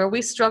meteorology where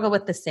we struggle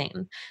with the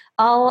same.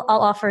 I'll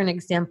offer an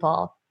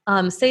example.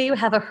 Say you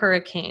have a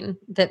hurricane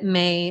that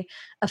may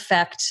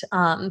affect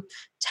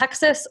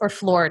Texas or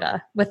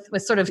Florida with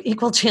sort of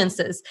equal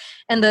chances.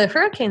 And the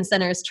Hurricane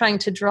Center is trying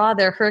to draw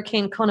their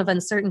hurricane cone of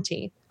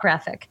uncertainty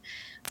graphic.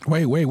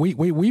 Wait,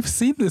 we've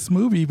seen this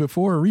movie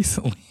before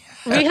recently.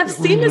 We have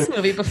seen this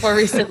movie before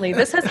recently.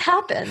 This has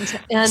happened.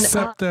 And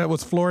except it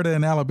was Florida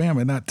and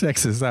Alabama, not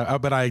Texas.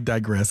 But I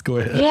digress. Go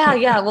ahead.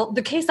 Yeah. Well,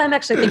 the case I'm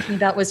actually thinking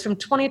about was from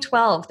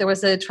 2012. There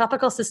was a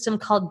tropical system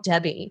called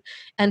Debbie.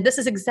 And this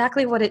is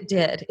exactly what it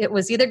did. It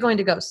was either going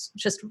to go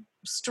just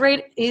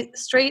straight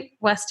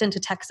west into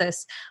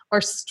Texas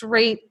or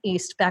straight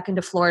east back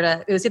into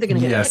Florida. It was either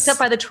going to get picked up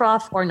by the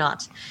trough or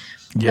not.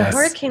 Yes. The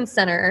Hurricane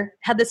Center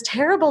had this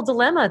terrible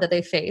dilemma that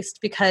they faced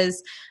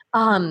because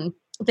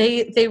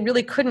they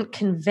really couldn't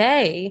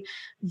convey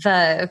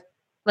their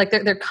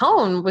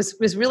cone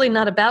was really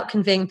not about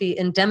conveying the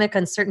endemic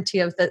uncertainty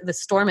of the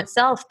storm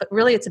itself, but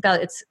really it's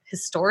about its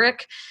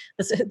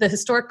the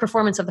historic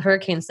performance of the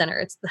Hurricane Center.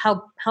 It's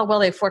how well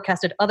they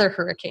forecasted other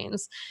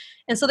hurricanes.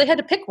 And so they had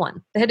to pick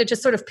one. They had to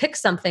just sort of pick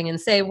something and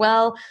say,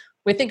 well,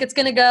 we think it's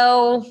going to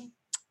go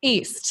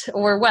east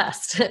or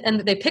west.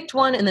 And they picked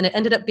one and then it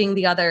ended up being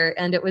the other.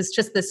 And it was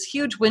just this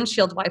huge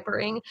windshield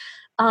wipering.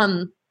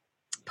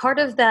 Part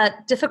of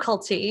that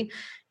difficulty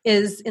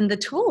is in the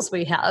tools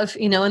we have,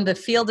 in the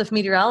field of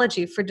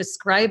meteorology for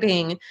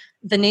describing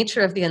the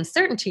nature of the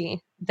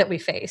uncertainty that we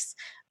face.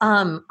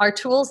 Our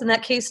tools in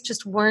that case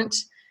just weren't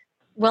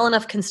well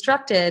enough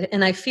constructed.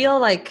 And I feel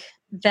like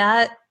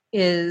that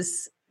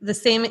is the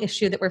same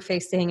issue that we're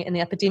facing in the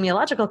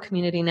epidemiological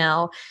community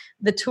now.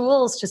 The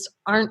tools just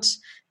aren't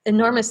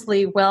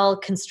enormously well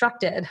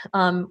constructed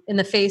in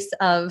the face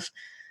of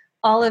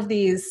all of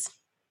these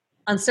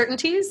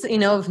uncertainties,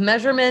 of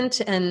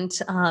measurement and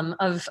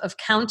of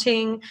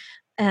counting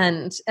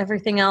and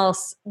everything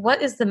else.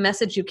 What is the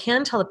message you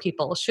can tell the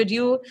people? Should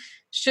you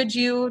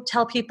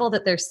tell people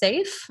that they're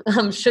safe?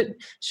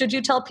 Should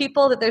you tell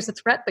people that there's a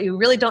threat, but you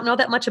really don't know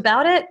that much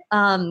about it?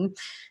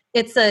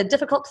 It's a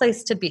difficult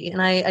place to be,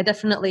 and I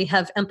definitely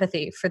have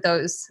empathy for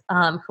those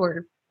who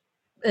are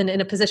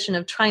in a position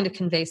of trying to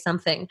convey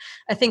something.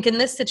 I think in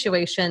this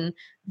situation,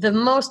 the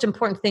most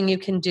important thing you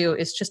can do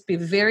is just be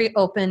very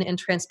open and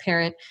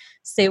transparent.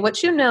 Say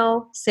what you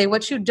know, say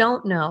what you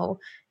don't know,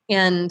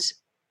 and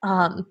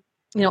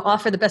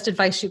offer the best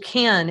advice you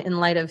can in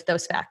light of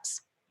those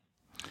facts.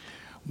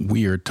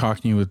 We are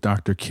talking with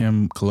Dr.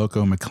 Kim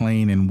Klockow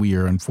McClain, and we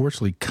are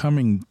unfortunately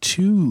coming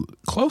too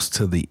close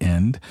to the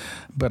end.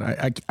 But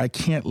I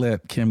can't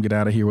let Kim get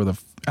out of here with a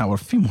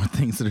few more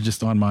things that are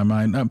just on my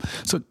mind.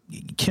 So,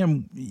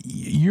 Kim,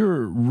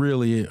 you're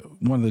really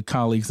one of the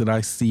colleagues that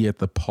I see at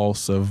the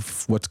pulse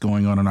of what's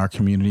going on in our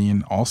community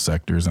in all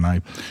sectors. And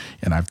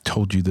I've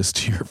told you this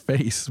to your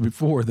face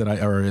before,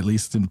 or at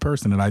least in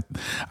person, and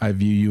I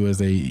view you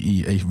as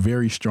a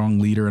very strong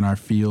leader in our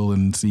field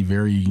and see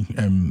very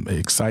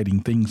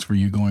exciting things for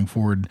you going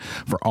forward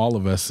for all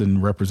of us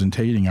in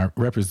representing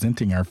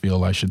our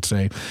field, I should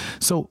say.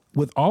 So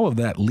with all of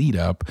that lead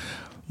up,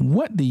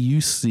 what do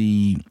you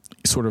see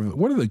what are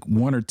the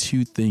one or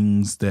two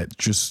things that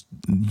just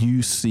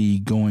you see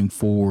going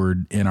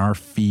forward in our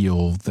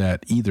field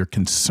that either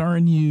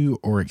concern you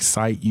or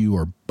excite you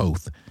or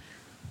both?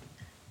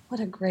 What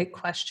a great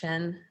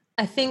question.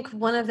 I think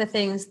one of the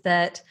things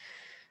that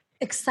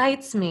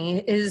excites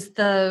me is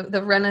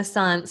the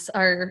renaissance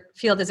our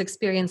field is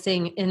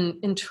experiencing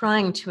in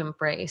trying to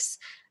embrace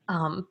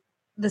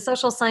the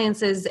social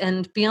sciences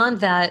and beyond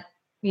that,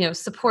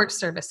 support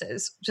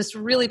services, just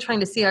really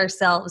trying to see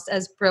ourselves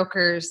as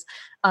brokers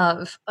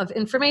of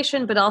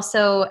information, but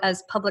also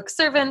as public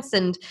servants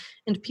and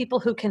people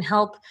who can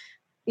help,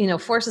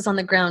 forces on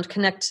the ground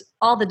connect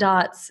all the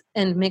dots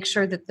and make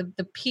sure that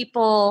the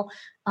people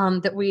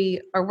that we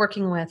are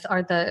working with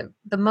are the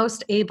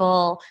most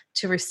able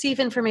to receive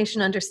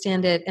information,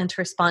 understand it, and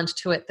to respond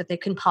to it that they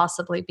can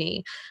possibly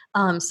be.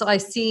 So I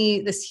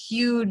see this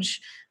huge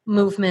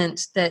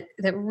movement that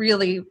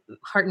really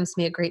heartens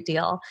me a great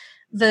deal.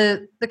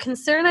 The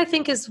concern, I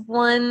think, is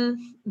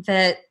one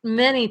that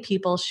many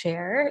people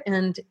share,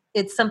 and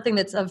it's something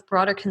that's of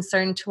broader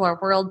concern to our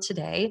world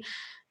today.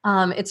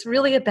 It's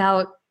really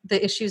about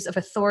the issues of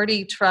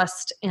authority,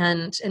 trust,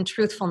 and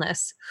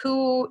truthfulness.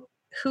 Who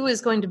is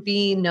going to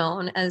be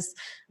known as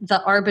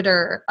the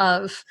arbiter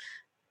of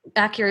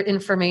accurate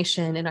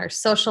information in our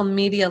social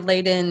media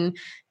laden,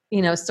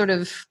 sort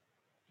of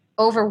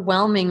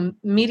overwhelming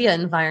media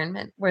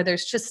environment where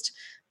there's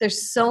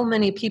so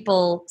many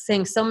people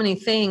saying so many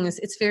things,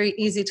 it's very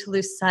easy to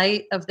lose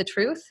sight of the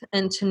truth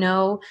and to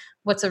know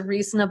what's a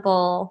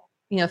reasonable,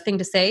 thing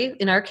to say.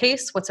 In our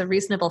case, what's a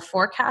reasonable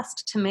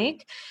forecast to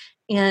make.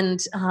 And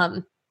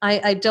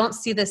I don't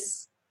see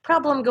this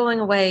problem going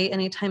away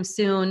anytime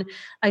soon.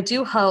 I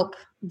do hope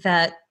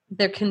that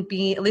there can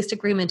be at least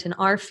agreement in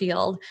our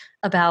field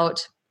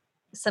about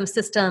some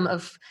system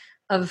of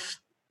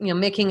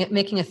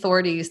making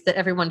authorities that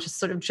everyone just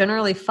sort of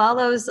generally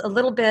follows a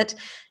little bit,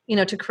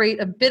 to create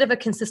a bit of a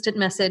consistent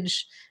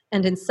message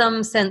and in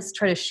some sense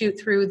try to shoot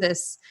through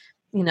this,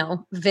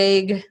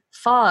 vague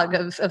fog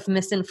of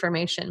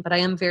misinformation. But I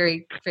am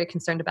very, very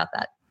concerned about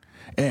that.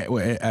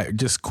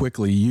 Just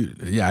quickly,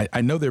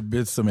 I know there have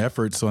been some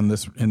efforts on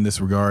this in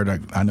this regard.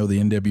 I know the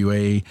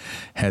NWA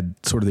had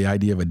sort of the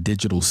idea of a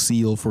digital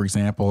seal, for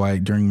example.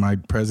 During my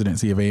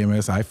presidency of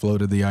AMS, I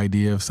floated the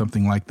idea of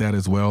something like that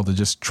as well, to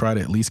just try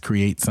to at least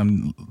create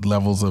some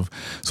levels of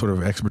sort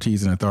of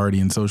expertise and authority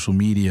in social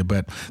media.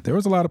 But there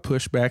was a lot of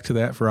pushback to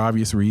that for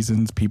obvious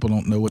reasons. People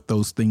don't know what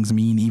those things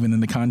mean, even in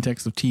the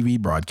context of TV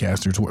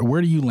broadcasters.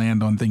 Where do you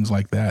land on things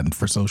like that and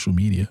for social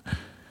media?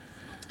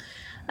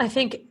 I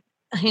think,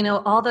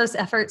 all those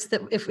efforts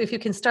that if you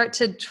can start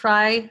to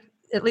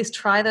at least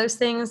try those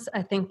things,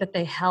 I think that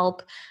they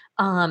help.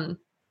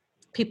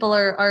 People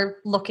are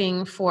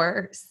looking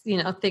for,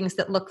 things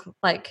that look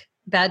like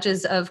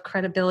badges of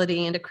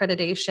credibility and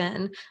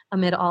accreditation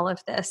amid all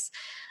of this.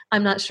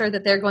 I'm not sure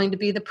that they're going to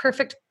be the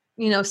perfect,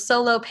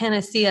 solo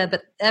panacea,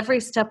 but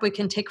every step we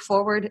can take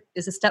forward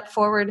is a step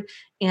forward.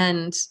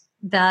 And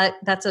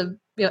that's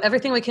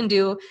everything we can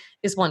do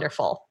is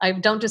wonderful. I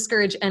don't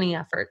discourage any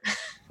effort.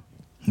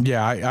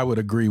 Yeah, I would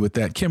agree with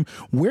that. Kim,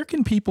 where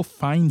can people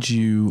find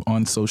you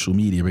on social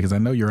media? Because I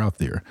know you're out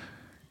there.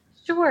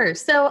 Sure.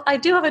 So I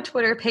do have a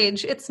Twitter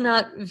page. It's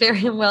not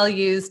very well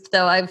used,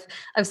 though. I've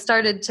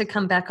started to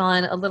come back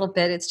on a little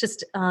bit. It's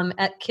just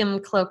at Kim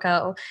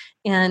Klockow.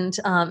 And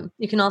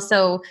you can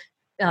also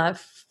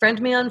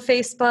friend me on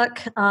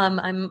Facebook.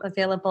 I'm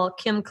available,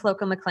 Kim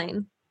Klockow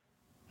McLean.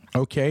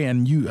 Okay.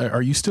 And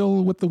are you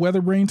still with the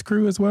Weather Brains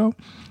crew as well?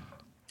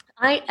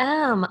 I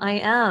am.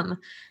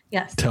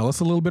 Yes. Tell us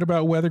a little bit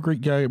about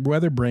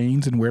Weather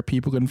Brains and where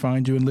people can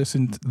find you and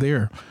listen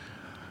there.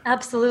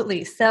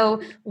 Absolutely.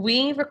 So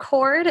we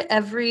record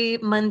every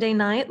Monday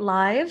night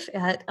live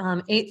at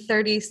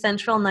 8:30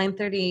 Central,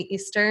 9:30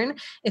 Eastern.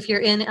 If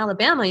you're in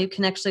Alabama, you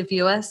can actually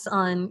view us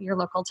on your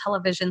local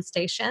television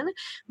station.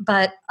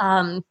 But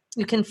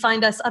you can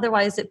find us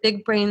otherwise at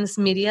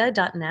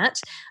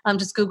bigbrainsmedia.net.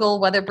 Just Google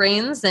Weather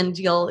Brains and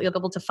you'll be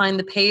able to find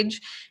the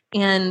page.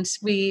 And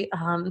we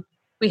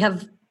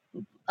have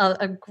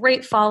a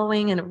great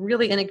following and a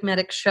really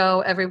enigmatic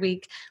show every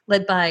week,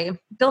 led by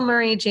Bill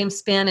Murray,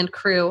 James Spann, and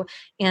crew.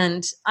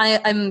 And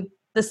I'm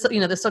the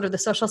sort of the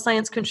social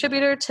science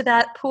contributor to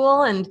that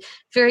pool, and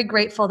very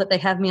grateful that they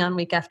have me on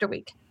week after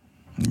week.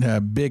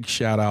 Big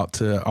shout out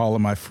to all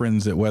of my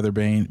friends at Weather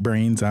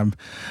Brains. I'm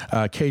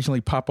occasionally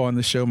pop on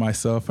the show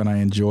myself, and I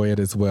enjoy it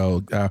as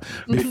well.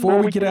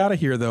 Before we get out of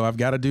here, though, I've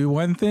got to do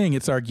one thing.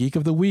 It's our Geek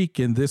of the Week,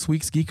 and this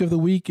week's Geek of the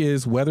Week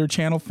is Weather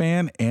Channel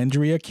fan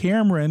Andrea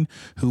Cameron,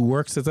 who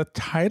works as a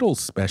title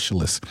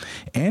specialist.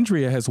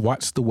 Andrea has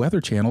watched the Weather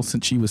Channel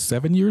since she was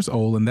 7 years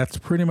old, and that's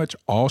pretty much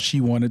all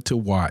she wanted to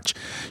watch.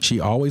 She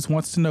always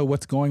wants to know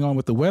what's going on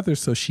with the weather,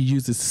 so she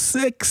uses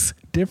 6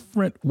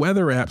 different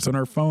weather apps on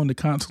her phone to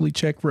constantly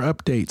check for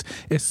updates,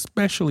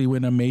 especially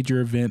when a major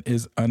event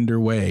is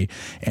underway.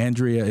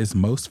 Andrea is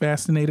most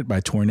fascinated by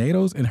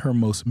tornadoes, and her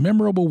most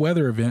memorable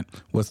weather event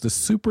was the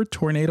super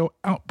tornado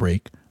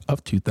outbreak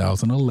of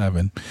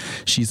 2011.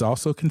 She's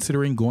also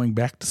considering going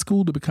back to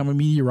school to become a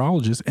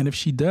meteorologist, and if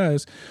she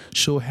does,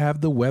 she'll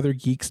have the Weather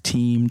Geeks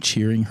team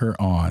cheering her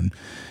on.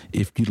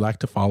 If you'd like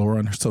to follow her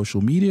on her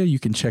social media, you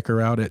can check her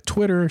out at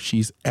Twitter.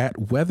 She's at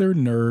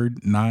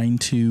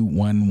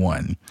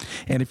WeatherNerd9211.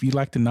 And if you'd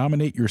like to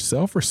nominate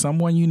yourself or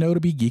someone you know to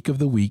be Geek of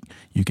the Week,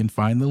 you can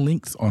find the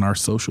links on our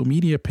social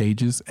media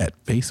pages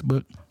at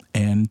Facebook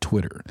and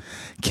Twitter.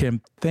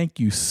 Kim, thank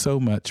you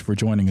so much for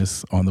joining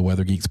us on the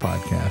Weather Geeks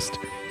podcast.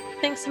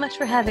 Thanks so much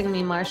for having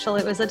me, Marshall.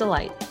 It was a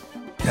delight.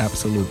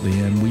 Absolutely.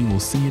 And we will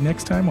see you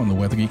next time on the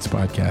Weather Geeks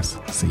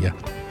podcast. See ya.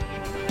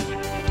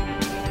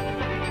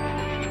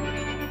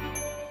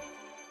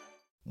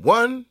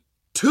 1,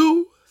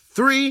 2,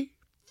 3,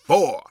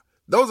 4.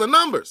 Those are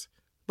numbers.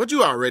 But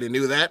you already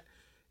knew that.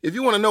 If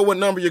you want to know what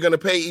number you're going to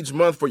pay each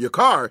month for your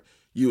car,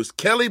 use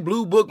Kelley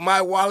Blue Book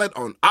My Wallet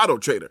on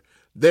AutoTrader.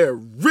 They're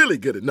really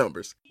good at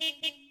numbers.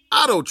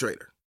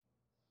 AutoTrader.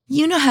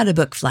 You know how to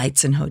book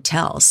flights and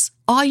hotels.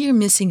 All you're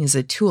missing is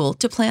a tool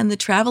to plan the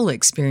travel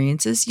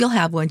experiences you'll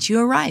have once you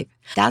arrive.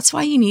 That's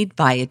why you need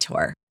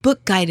Viator.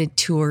 Book guided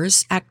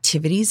tours,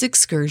 activities,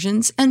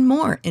 excursions, and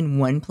more in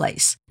one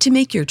place to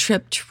make your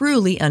trip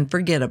truly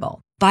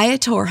unforgettable.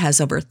 Viator has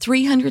over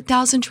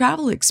 300,000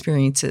 travel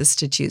experiences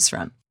to choose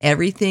from.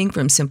 Everything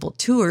from simple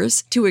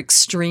tours to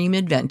extreme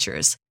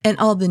adventures and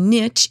all the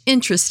niche,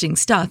 interesting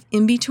stuff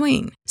in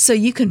between. So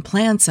you can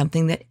plan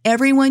something that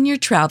everyone you're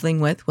traveling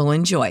with will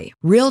enjoy.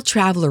 Real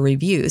traveler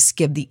reviews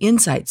give the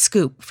inside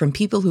scoop from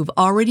people who've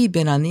already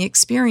been on the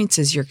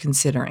experiences you're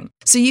considering.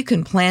 So you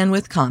can plan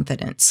with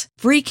confidence.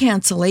 Free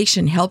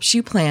cancellation helps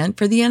you plan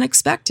for the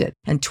unexpected.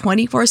 And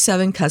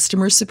 24/7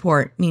 customer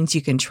support means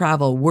you can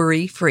travel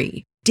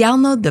worry-free.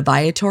 Download the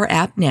Viator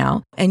app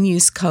now and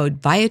use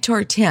code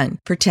Viator10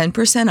 for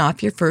 10%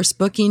 off your first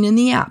booking in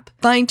the app.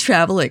 Find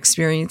travel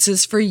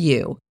experiences for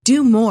you.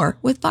 Do more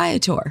with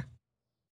Viator.